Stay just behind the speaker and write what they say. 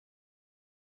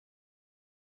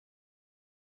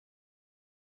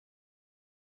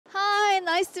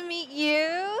nice to meet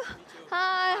you.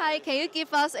 Hi. Can you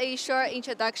give us a short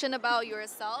introduction about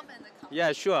yourself and the company?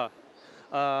 Yeah, sure.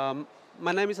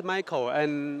 My name is Michael,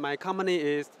 and my company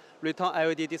is Retop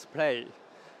LED Display.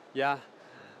 Yeah.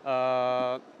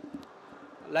 Uh,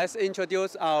 let's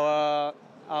introduce our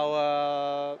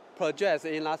projects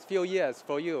in last few years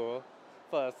for you.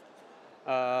 First,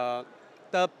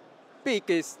 the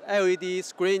biggest LED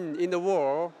screen in the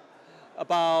world,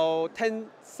 about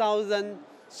 10,000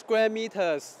 square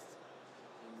meters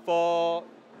for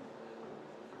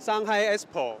Shanghai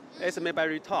Expo. It's made by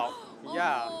Retop.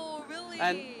 Yeah. Oh, really?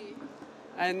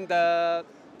 And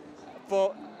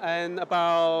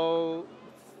about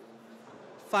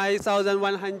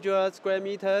 5,100 square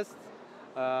meters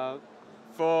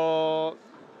for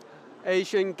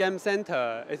Asian Game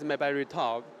Center is made by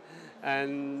Retop,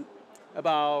 and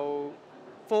about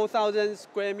 4,000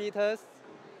 square meters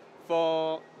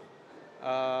for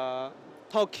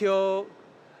Tokyo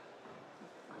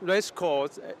race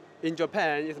course in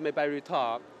Japan is made by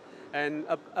Retop, and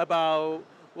about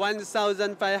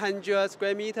 1,500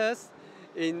 square meters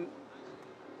in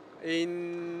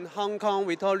Hong Kong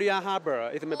Victoria Harbour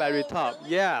is made by Retop.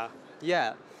 Really?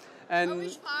 Yeah. And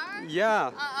which part?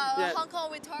 yeah, yeah, Hong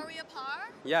Kong Victoria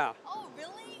Park? yeah, Oh,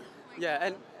 really? Oh my yeah, God.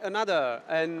 and another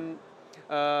and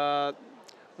about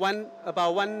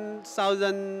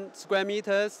 1,000 square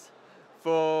meters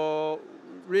for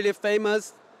really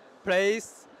famous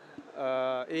place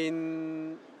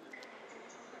in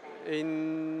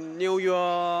New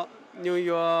York,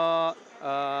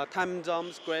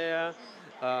 Times Square.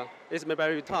 It's made by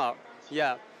Retop.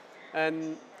 Yeah,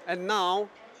 and now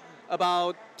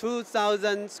about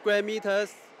 2,000 square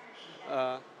meters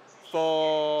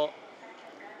for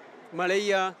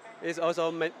Malaysia is also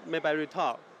made by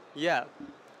Retop. Yeah.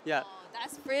 Oh,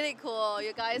 that's pretty cool.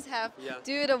 You guys have Yeah.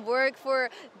 do the work for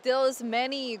those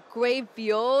many great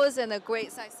views and a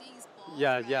great sightseeing spots.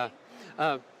 Yeah.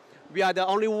 Right? We are the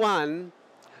only one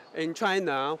in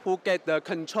China who get the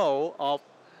control of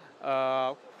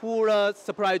full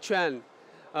supply chain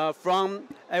from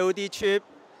LED chip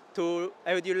to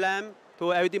LED lamp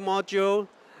to LED module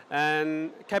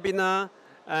and cabinet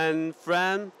and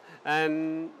frame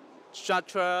and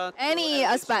shutter. Any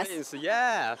aspects. Screens.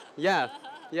 Yeah.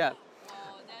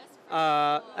 Oh, that's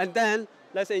pretty And then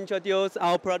let's introduce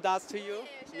our products to you.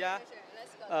 Sure.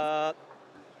 Let's go.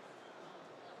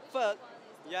 First,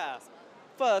 yeah.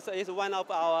 First is one of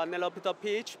our Nelopito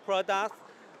Peach products.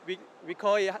 We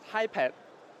call it HiPad.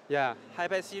 Yeah,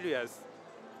 HiPad series.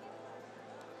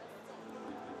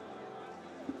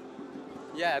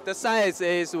 Yeah, the size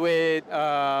is with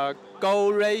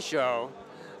gold ratio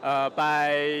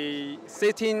by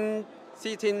 16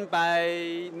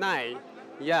 by 9.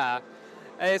 Yeah,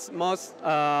 it's most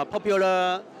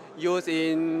popular used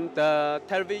in the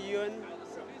television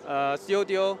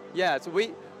studio. Yes,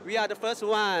 we are the first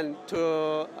one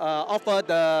to offer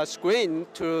the screen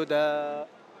to the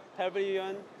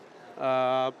television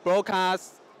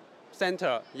broadcast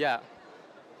center. Yeah,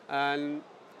 and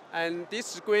this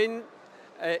screen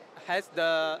has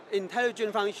the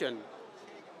intelligent function.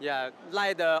 Yeah,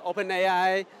 like the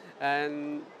OpenAI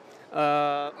and Where's the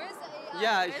AI?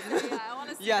 yeah, Where's the AI? I want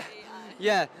to see yeah,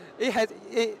 the AI.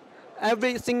 yeah.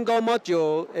 Every single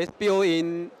module is built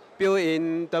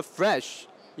in the flash.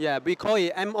 Yeah, we call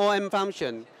it MOM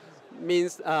function,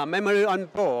 means memory on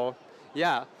board.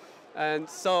 Yeah, and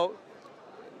so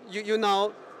you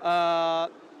know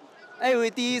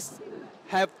LEDs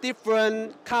have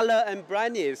different color and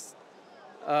brightness.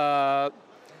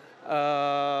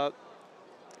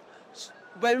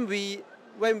 When we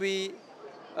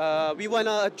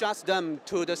wanna adjust them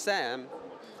to the same.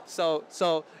 So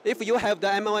if you have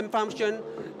the MOM function,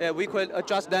 we could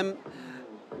adjust them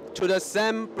to the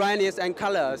same brightness and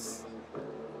colors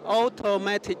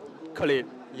automatically.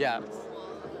 Yeah.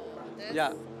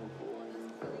 Yeah.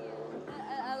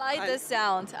 I like this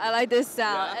sound.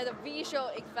 Yeah. And the visual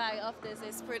effect of this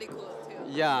is pretty cool too.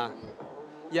 Yeah.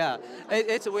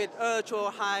 It's with ultra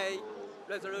high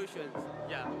resolution.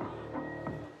 Yeah.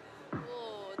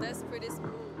 Oh, that's pretty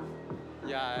smooth.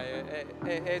 Yeah.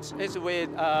 It's with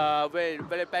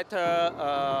very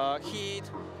better heat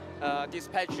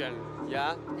dispatching.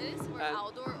 Yeah. It is for And-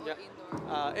 outdoor or yeah.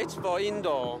 indoor? It's for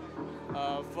indoor.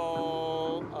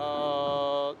 For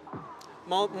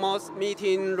most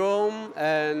meeting room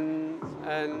and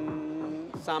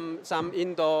some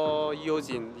indoor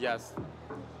using. Yes.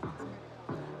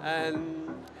 And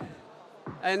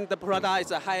the product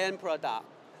is a high-end product.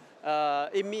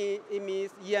 It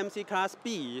means EMC class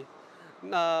B.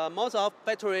 Most of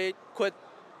factory could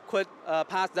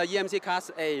pass the EMC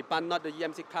class A, but not the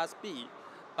EMC class B.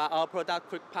 but our product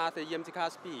quick pass the EMC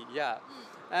Class B. Yeah,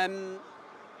 and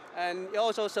it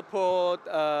also support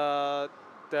the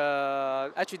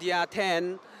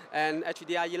HDR10 and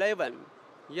HDR11.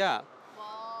 Yeah.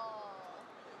 Wow,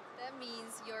 that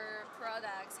means your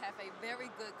products have a very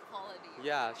good quality.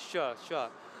 Yeah, right? sure.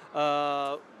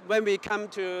 When we come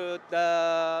to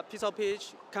the pixel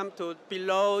pitch, come to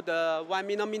below the 1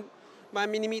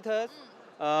 millimeter,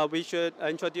 we should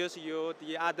introduce you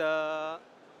the other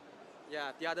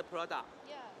product.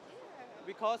 Yeah.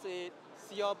 We call it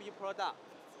COB product.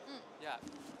 Yeah.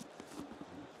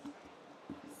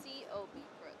 COB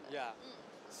product. Yeah.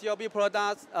 COB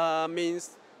products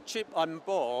means chip on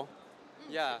board.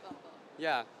 Yeah. Chip on board.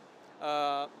 Yeah.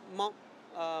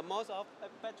 Most of a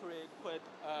factory could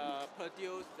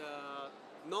produce the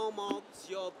normal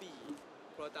COB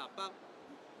product, but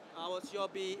our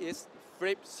COB is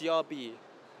flip COB.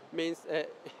 Means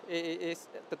the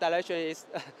direction is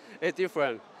is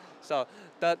different. So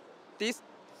this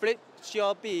flip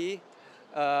COB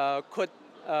could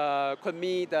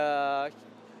mean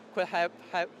could have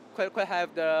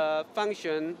the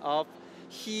function of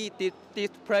heat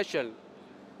dispersion.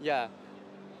 Yeah.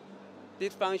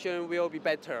 This function will be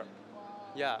better. Wow.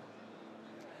 Yeah.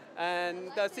 And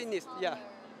I the like thing this is, yeah. color. I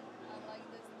like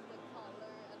the color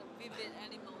and the vivid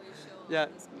animal you show. Yeah. On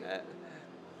the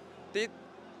screen.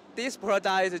 This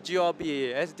product is GOB.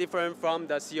 It's different from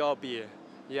the COB.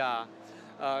 Yeah.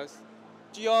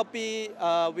 GOB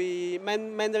we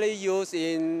mainly use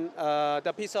in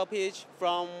the pixel pitch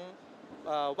from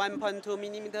 1.2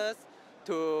 millimeters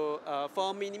to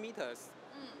 4 millimeters.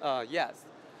 Yes.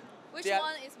 Which Yeah.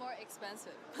 one is more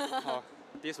expensive? Oh,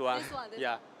 this one. This one.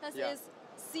 Yeah. Because Yeah. it's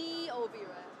COB, right?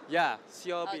 Yeah.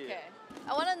 COB. Okay.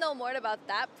 I want to know more about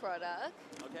that product.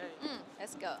 Okay.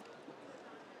 Let's go.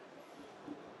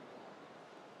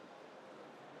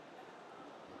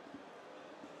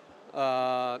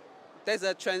 There's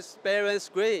a transparent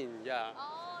screen. Yeah.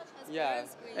 Oh, Yeah.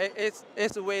 transparent screen.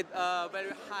 It's with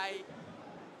very high.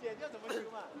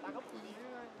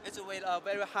 It's with a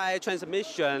very high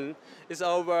transmission. It's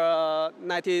over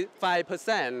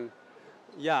 95%.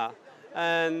 Yeah,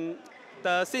 and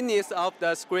the thickness of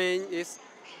the screen is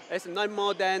not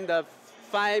more than the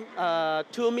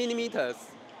 2 millimeters.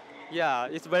 Yeah,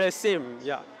 it's very thin.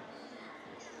 Yeah,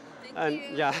 Thank and you.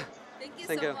 yeah. Thank you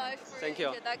Thank so you. much for Thank your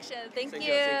you. introduction. Thank Thank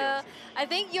you. you, thank you. I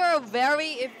think you're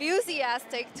very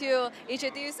enthusiastic to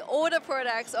introduce all the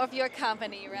products of your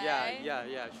company, right?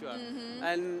 Yeah, sure.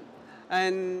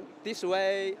 And this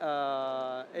way,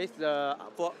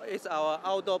 it's our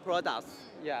outdoor products.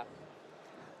 Yeah.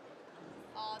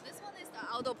 Oh, this one is the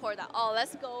outdoor product. Oh,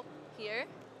 let's go here.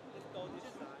 Let's go this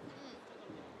side.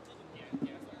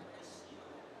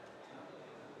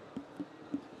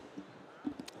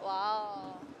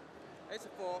 Wow. It's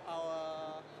for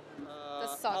our The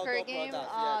soccer outdoor game?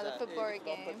 products. Ah, the it's football for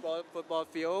game. Football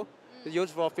field. It's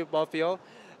used for football field,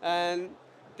 and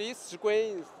these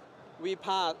screens we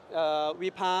pass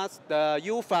the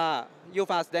UFA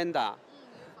standard.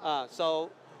 So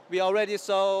we already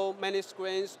sold many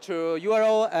screens to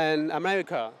Europe and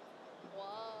America. Wow.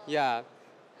 Yeah, So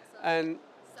and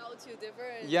sell to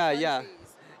different yeah. countries.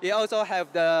 It also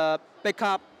have the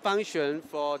backup function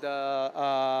for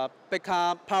the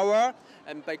backup power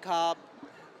and backup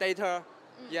data.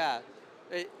 Yeah,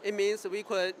 it means we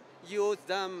could use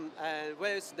them and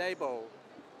very stable.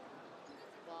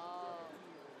 Wow.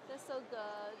 That's so good.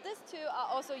 These two are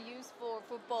also used for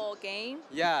football game.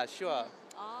 Yeah, sure.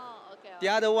 Oh, okay. The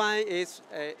other one is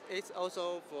it's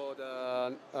also for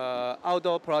the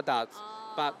outdoor products,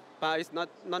 Ah. but it's not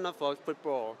for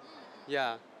football.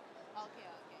 Yeah. Okay.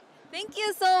 Thank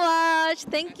you so much.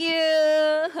 Thank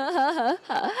you.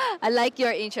 I like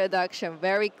your introduction.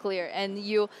 Very clear. And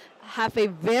you have a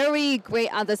very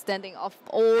great understanding of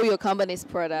all your company's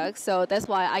products. So that's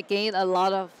why I gained a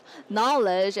lot of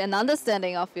knowledge and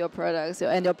understanding of your products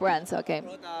and your brands. Okay.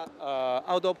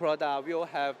 Outdoor product will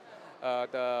have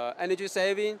the energy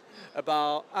saving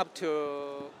about up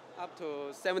to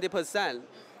 70%,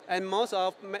 and most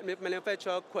of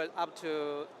manufacturer could up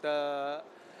to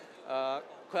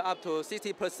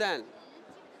 60%,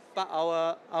 but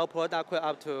our product could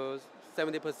up to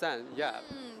 70%. Yeah,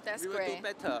 That's we will great. do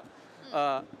better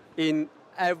in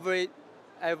every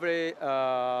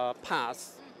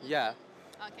pass. Yeah.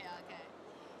 Okay.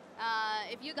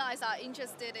 If you guys are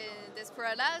interested in these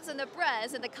products and the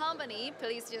brands and the company,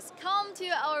 please just come to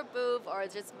our booth or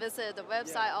just visit the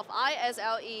website of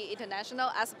ISLE International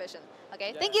Exhibition.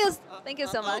 Okay, thank you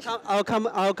so much. Our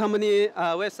company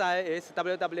website is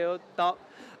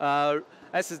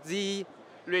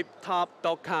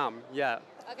www.sgretop.com. Yeah.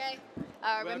 Okay,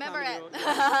 remember welcome it. you.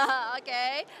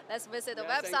 Okay, let's visit the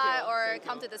Yeah, thank website you, or thank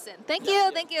come you. to the scene. Thank you, Yeah,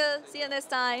 yeah. thank you. See you next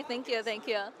time. Thank you, thank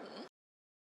you.